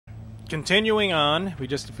continuing on, we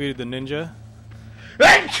just defeated the ninja.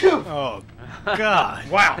 Thank you! Oh, God.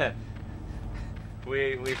 Wow.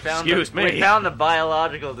 We found Excuse me. We found the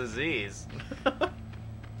biological disease.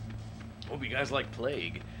 Hope you guys like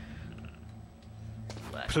plague.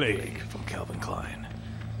 Plague from Calvin Klein.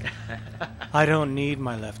 I don't need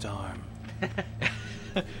my left arm.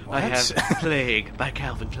 I have Plague by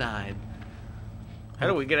Calvin Klein. How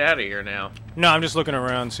do we get out of here now? No, I'm just looking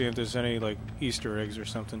around, see if there's any like Easter eggs or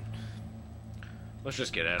something. Let's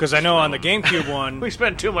just get out. Because I know on the GameCube one, we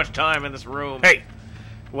spent too much time in this room. Hey,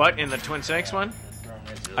 what in the Twin Snakes one?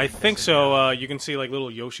 I think so. You can see like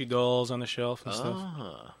little Yoshi dolls on the shelf and stuff.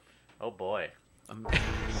 Oh boy.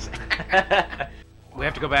 We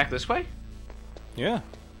have to go back this way? Yeah.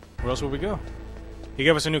 Where else would we go? He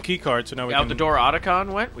gave us a new key card, so now we Out can... the door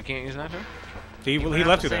Otacon went? We can't use that door? He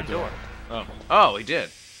left through that door. Oh, he did.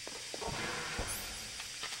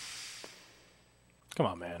 Come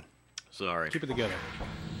on, man. Sorry. Keep it together.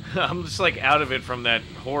 I'm just like out of it from that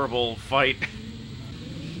horrible fight.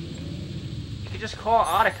 You could just call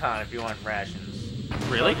Otacon if you want rations.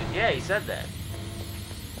 Really? Yeah, he said that.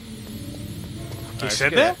 He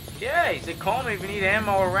said that? Yeah, he said call me if you need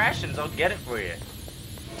ammo or rations. I'll get it for you.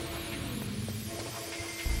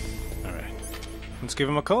 Alright. Let's give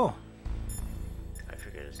him a call. I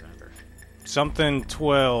forget his number. Something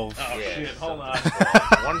 12. Oh, yeah, shit. Hold on.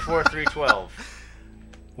 14312.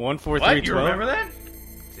 14312? What? You remember that?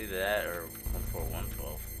 It's either that or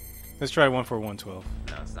 14112. Let's try 14112.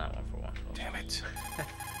 No, it's not 14112. Damn it.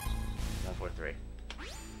 143.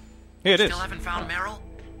 Yeah, it is. Still haven't found Meryl?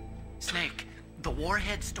 Snake, the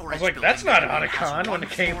warhead storage like, building that's not has Otacon when one it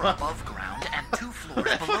came floor up. above ground and 2 floors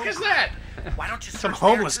What the below fuck is ground. that? Why don't you Some search there,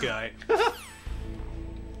 homeless too? guy.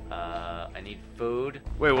 I need food.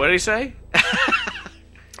 Wait, what did he say?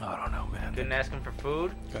 I don't know, man. Couldn't ask him for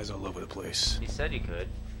food? Guy's all over the place. He said he could.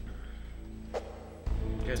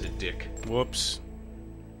 You guy's a dick. Whoops.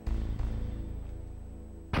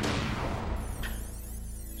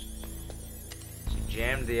 She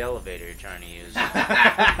jammed the elevator you're trying to use.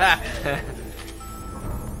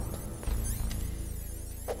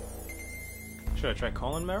 Should I try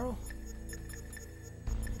calling Meryl?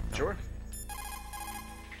 Sure.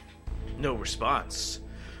 No response.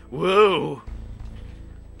 Whoa.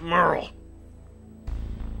 Meryl.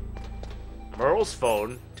 Merle's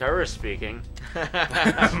phone. Terrorist speaking.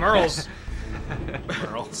 Merle's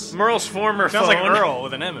former Sounds phone. like Earl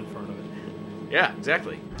with an M in front of it. Yeah,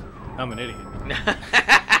 exactly. I'm an idiot.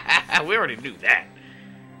 We already knew that.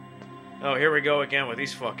 Oh, here we go again with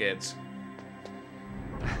these fuckheads.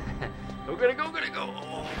 Go, gotta go, gotta go.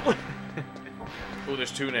 Oh,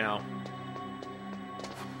 there's 2 now.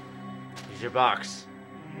 Here's your box.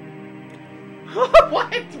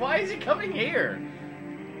 What? Why is he coming here?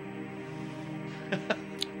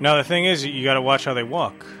 Now the thing is, you gotta watch how they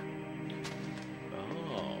walk.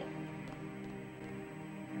 Oh.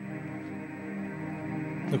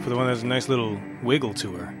 Look for the one that has a nice little wiggle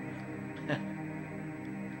to her.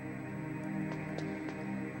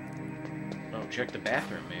 Oh, check the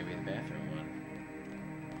bathroom, maybe. The bathroom one.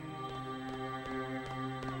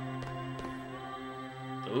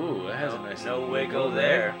 Ooh, that has a nice No little wiggle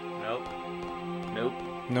there. Nope. Nope.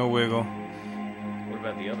 No wiggle. What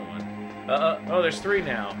about the other one? Oh, there's 3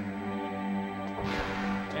 now.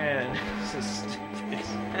 And this is stupid.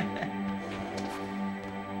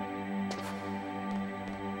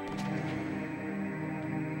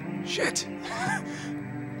 Shit.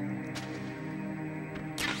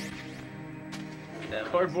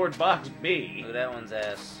 Cardboard box B. Look at that one's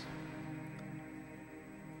ass.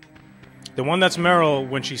 The one that's Meryl,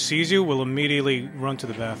 when she sees you, will immediately run to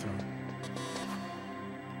the bathroom.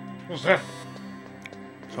 What's that?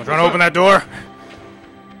 So I'm trying to open that door.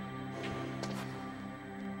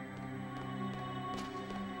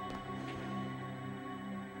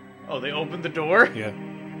 Oh, they opened the door? Yeah.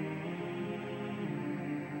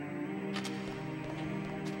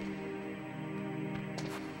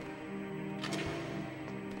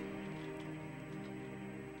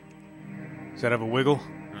 Does that have a wiggle?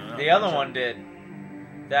 The other one did.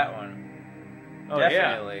 That one. Oh,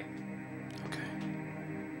 Definitely. Okay.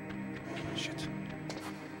 Shit.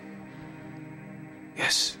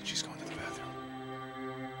 Yes, she's going to the bathroom.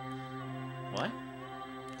 What?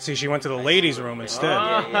 See, she went to the ladies' room instead.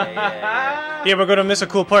 Yeah. Yeah, we're going to miss a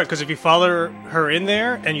cool part, because if you follow her in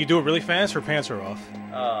there and you do it really fast, her pants are off.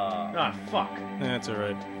 Ah, fuck. That's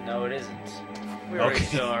alright. No, it isn't. We already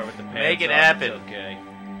Okay. saw her with the pants Make it on, happen. It's okay.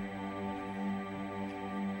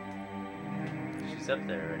 She's up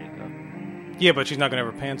there already. Go. Yeah, but she's not going to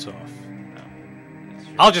have her pants off. No. It's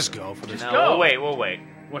true. I'll just go for this. No, go. we'll wait.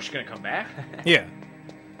 What's she gonna come back? Yeah.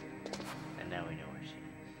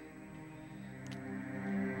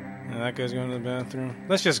 that guy's going to the bathroom.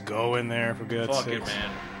 Let's just go in there for God's Fuck sake. it,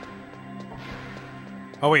 man.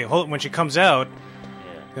 Oh wait, hold. When she comes out,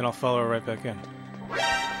 Yeah. then I'll follow her right back in.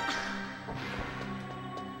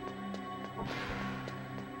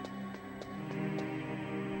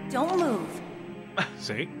 Don't move.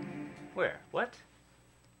 See? Where? What?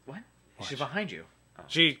 What? She's behind you.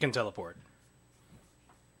 She can teleport.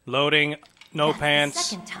 Loading. No That's pants. the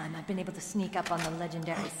second time I've been able to sneak up on the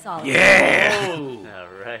legendary solid. Yeah.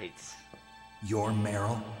 All right. You're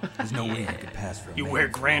Meryl? There's no way I could pass for a You man wear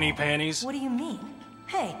for granny long. panties? What do you mean?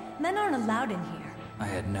 Hey, men aren't allowed in here. I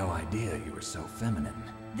had no idea you were so feminine.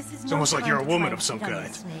 This is It's almost like time you're a to woman try of and some hit on kind.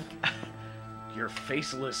 this Snake. Your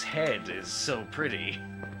faceless head is so pretty.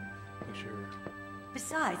 Sure.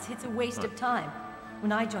 Besides, it's a waste of time.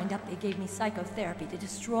 When I joined up, they gave me psychotherapy to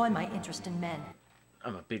destroy my interest in men.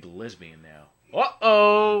 I'm a big lesbian now.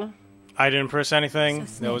 Uh-oh! I didn't press anything. So, That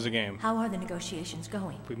Snake, was a game. How are the negotiations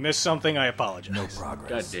going? If we missed something, I apologize. No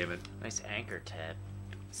progress. God damn it. Nice anchor, Ted.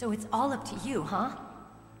 So it's all up to you, huh?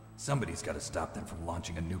 Somebody's got to stop them from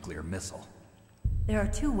launching a nuclear missile. There are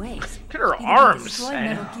two ways. Look at her Either we arms! destroy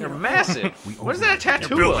Metal They're Gear, massive. We What is that overlooked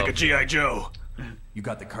tattoo Built of? like a G.I. Joe. You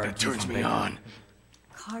got the card That keys turns from me Baker? on.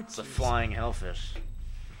 Card It's a keys. flying hellfish.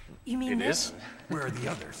 You mean It this? is? Where are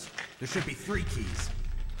the others? There should be 3 keys.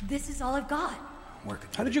 This is all I've got. Where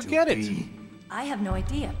could How the did you two get it? be? I have no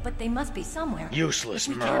idea, but they must be somewhere. Useless,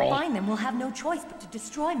 If we can't Meryl. find them, we'll have no choice but to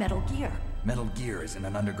destroy Metal Gear. Metal Gear is in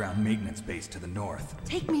an underground maintenance base to the north.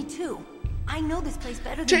 Take me too. I know this place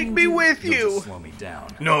better than Take you me do. with You'll you! just slow me down.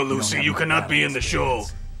 No, You don't Lucy, have you my cannot be in battle the show.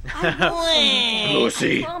 skills. I won't slow you down.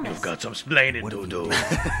 Lucy, I promise. you've got some splaining What to have do. you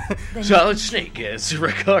done? Then Solid Snake is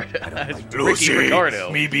Ricardo. like Ricky Ricardo.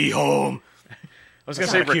 me be home. I was going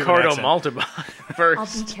to say Not a Cuban Ricardo accent. Montalban I'll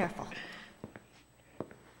first. be careful.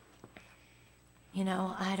 You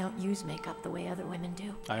know, I don't use makeup the way other women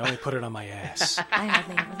do. I only put it on my ass. I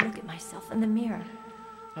hardly ever look at myself in the mirror.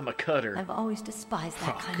 I'm a cutter. I've always despised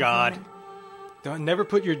that Oh, kind God. of woman. Don't never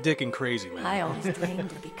put your dick in crazy, man. I always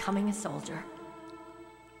dreamed of becoming a soldier.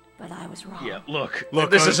 But I was wrong. Yeah, look,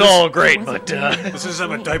 Look, this uh, is this- all great, wasn't but me. This is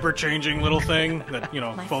a diaper changing little thing that,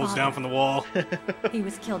 My folds father. down from the wall. He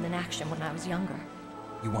was killed in action when I was younger.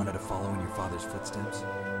 You wanted to follow in your father's footsteps?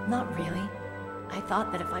 Not really. I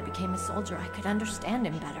thought that if I became a soldier, I could understand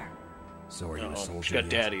him better. So are you a oh, soldier? she got yet?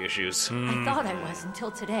 daddy issues. I thought I was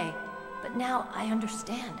until today, but now I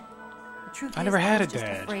understand. The truth I is, never had was a just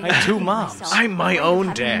dad. afraid I had of two hurting moms. myself, I'm my afraid of own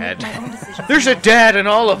having to make dad. my own decisions There's a myself. dad in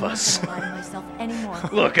all of I us. don't lie to myself anymore.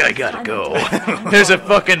 Look, I It's gotta time go. to take my There's a own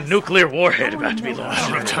fucking nuclear I warhead wanna about to be know launched. I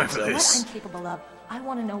don't have time for what this. I'm capable of. I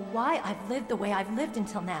want to know why I've lived the way I've lived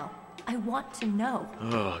until now. I want to know.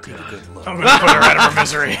 Oh, Take a good look. I'm gonna put her out of her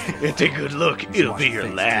misery. take a good look. You should It'll wash be your your face,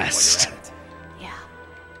 too, while you're last. at it. Yeah.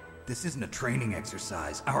 This isn't a training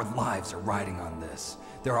exercise. Our lives are riding on this.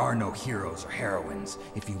 There are no heroes or heroines.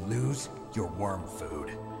 If you lose, you're worm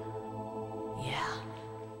food. Yeah.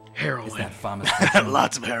 Is Heroin. that famous fiction?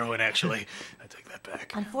 Lots of heroin, actually. I take that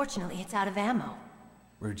back. Unfortunately, it's out of ammo.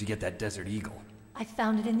 Where'd you get that Desert Eagle? I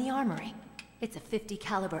found it in the armory. It's a 50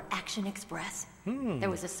 caliber Action Express.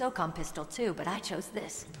 There was a SOCOM pistol too, but I chose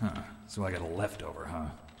this. Huh. So I got a leftover,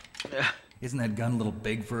 huh? Isn't that gun a little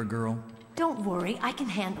big for a girl? Don't worry, I can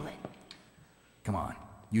handle it. Come on,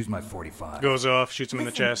 use my 45. Goes off, shoots him in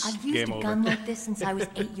the Listen, chest. I've used Game a over. gun like this since I was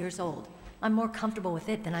 8 years old. I'm more comfortable with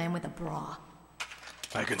it than I am with a bra.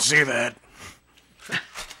 I can see that.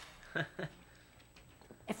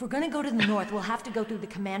 If we're gonna go to the north, we'll have to go through the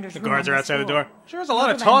commander's The room guards on are the outside the floor. door. Sure, there's a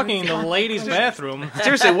lot of Motherland talking in lives the on ladies' the bathroom.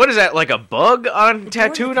 Seriously, what is that? Like a bug on The door to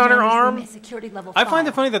tattooed the on her commander's room arm? is security level I find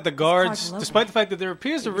it 5. funny that the This card's guards, located. despite the fact that there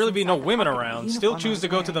appears to It was really be no inside the women pocket of the around, uniform still I choose was to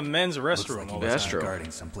go to the wearing. men's Looks restroom like all he the was That's time. true.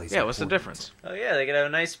 guarding someplace Yeah, what's the important. difference? Oh yeah, they could have a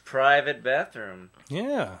nice private bathroom.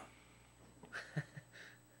 Yeah.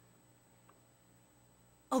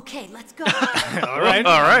 Okay, let's go. All right.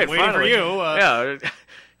 All right, Waiting for finally. you. Yeah,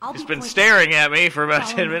 I'll he's be been quick. staring at me for about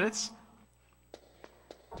Follow 10 me. minutes.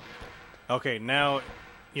 Okay, now,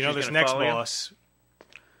 She's this gonna next follow you? boss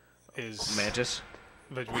is... Mantis.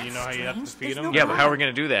 But you know how you have to Strange, feed there's him? no Yeah, but how are we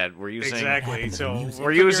going to do that? We're using... Exactly. happened to So the music? we'll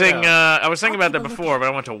We're figure it using... out. I was thinking I'll about that keep a before, but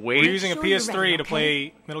I want to wait. We're using a Sure you're PS3 ready, to okay?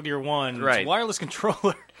 play Metal Gear 1. It's Right. a wireless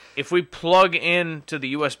controller. If we plug into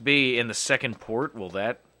the USB in the second port, will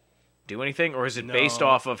that do anything? Or is it based No.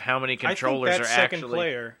 off of how many controllers I think are that second actually...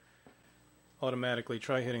 player automatically.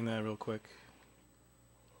 Try hitting that real quick.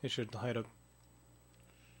 It should hide up.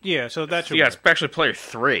 Yeah, so that should Yeah, work. it's actually player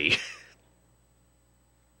 3.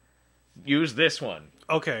 Use this one.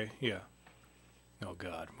 Okay, yeah. Oh,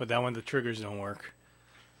 God. But that one, the triggers don't work.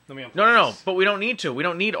 Let me No. But we don't need to. We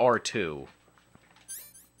don't need R2.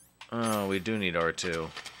 Oh, we do need R2.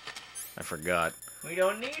 I forgot. We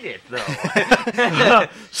don't need it, though.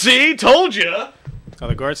 See? Told you! Are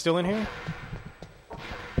the guards still in here?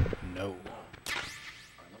 No.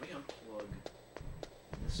 Let me unplug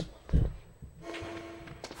this one.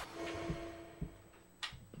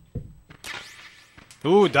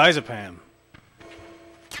 Ooh, Diazepam.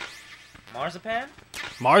 Marzipan?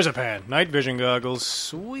 Marzipan. Night vision goggles.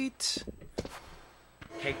 Sweet.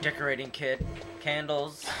 Cake decorating kit.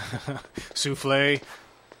 Candles. Souffle.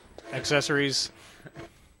 Accessories.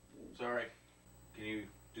 Sorry. Can you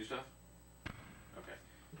do stuff? Okay.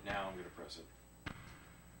 Now I'm gonna press it.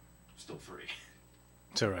 Still 3.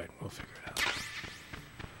 It's alright. We'll figure it out.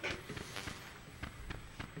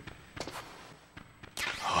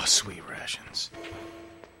 Oh, sweet rations.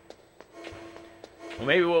 Well,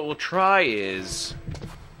 maybe what we'll try is...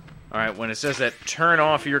 Alright, when it says that, turn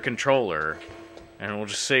off your controller, and we'll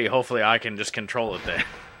just see, hopefully I can just control it then.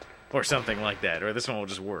 Or something like that, or this one will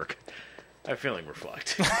just work. I have a feeling we're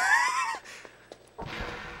fucked.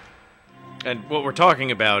 And what we're talking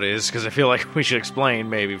about is, because I feel like we should explain,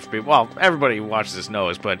 maybe, for people, well, everybody who watches this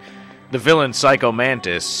knows, but the villain Psycho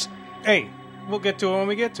Mantis... Hey, we'll get to it when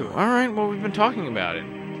we get to it. Alright, well, we've been talking about it.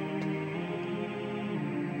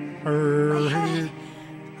 My head.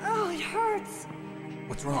 Oh, it hurts.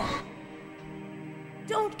 What's wrong?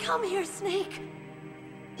 Don't come here, Snake.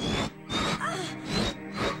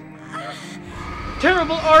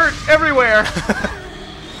 Terrible art everywhere!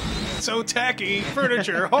 So tacky.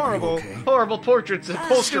 Furniture. Horrible. Okay. Horrible portraits of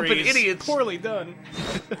stupid Upholsteries, idiots. Poorly done.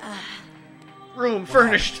 Room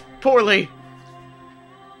furnished poorly.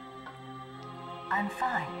 I'm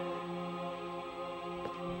fine.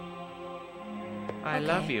 I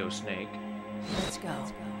love you, Snake. Let's go.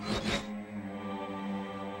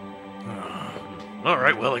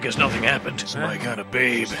 Alright, well, I guess nothing happened. It's my kind of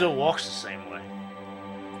babe. Still walks the same way.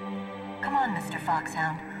 Come on, Mr.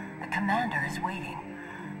 Foxhound. The commander is waiting.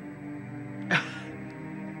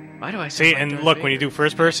 Why do I See, and look, when you do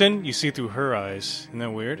first person, you see through her eyes. Isn't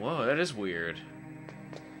that weird? Whoa, that is weird.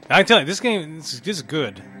 I tell you, this game this is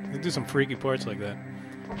good. They do some freaky parts like that.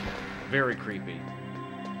 Very creepy.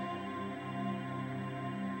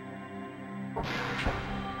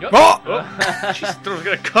 Oh! She's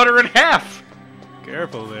gonna cut her in half!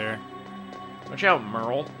 Careful there. Watch out,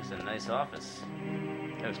 Meryl. It's a nice office.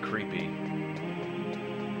 That is creepy.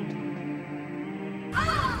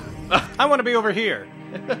 I want to be over here.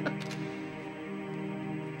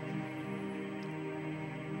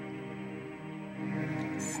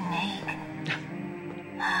 Snake.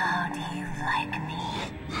 How do you like me?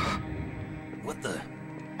 What the?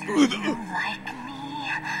 Do you like me?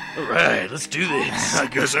 Alright, let's do this. I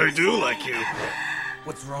guess I do like you.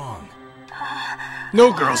 What's wrong?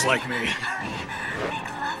 No girls like me. Make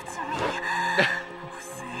love to me. Oh,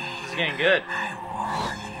 Snake, It's getting good. I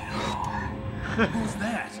want Who's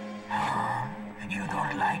that? you. You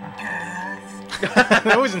don't like girls?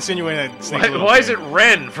 I always insinuate that Snake's a little Why is it gay.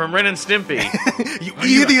 Ren from Ren and Stimpy? You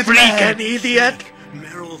idiot, man! Idiot!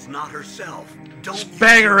 Meryl's not herself. Don't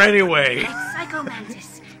Bang her anyway! It's Psycho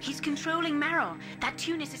Mantis. He's controlling Meryl. That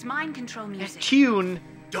tune is his mind control music. Tune.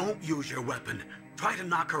 Don't use your weapon. Try to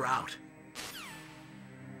knock her out.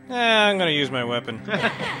 I'm gonna use my weapon.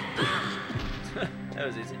 That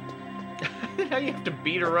was easy. Now you have to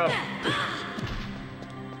beat her up.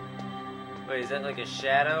 Wait, is that like a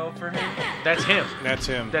shadow for him? That's him. That's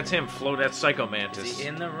him. That's him, Flo. That's Psycho Is Mantis. he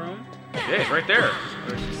in the room? Yeah, he's right there.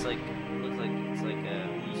 Or it's just like, looks like it's like a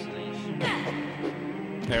hallucination?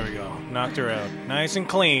 There we go. Knocked her out. Nice and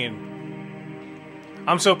clean.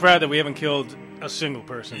 I'm so proud that we haven't killed a single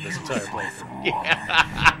person this entire playthrough.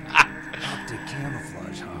 Optic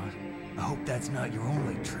camouflage, huh? I hope that's not your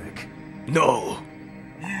only trick. No.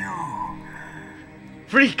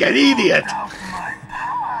 Freaking idiot! My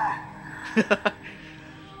power.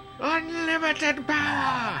 Unlimited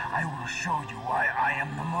power! I will show you why I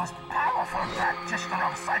am the most powerful practitioner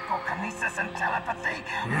of psychokinesis and telepathy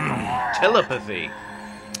in the world. Telepathy.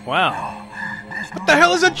 Wow. What The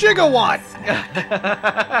hell is a gigawatt?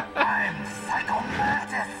 I'm Psycho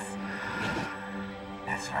Mantis.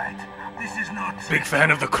 That's right. This is no trick. Big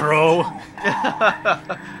fan of the crow.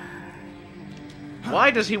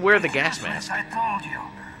 Why does he wear the gas As mask? I told you,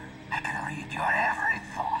 I can read your every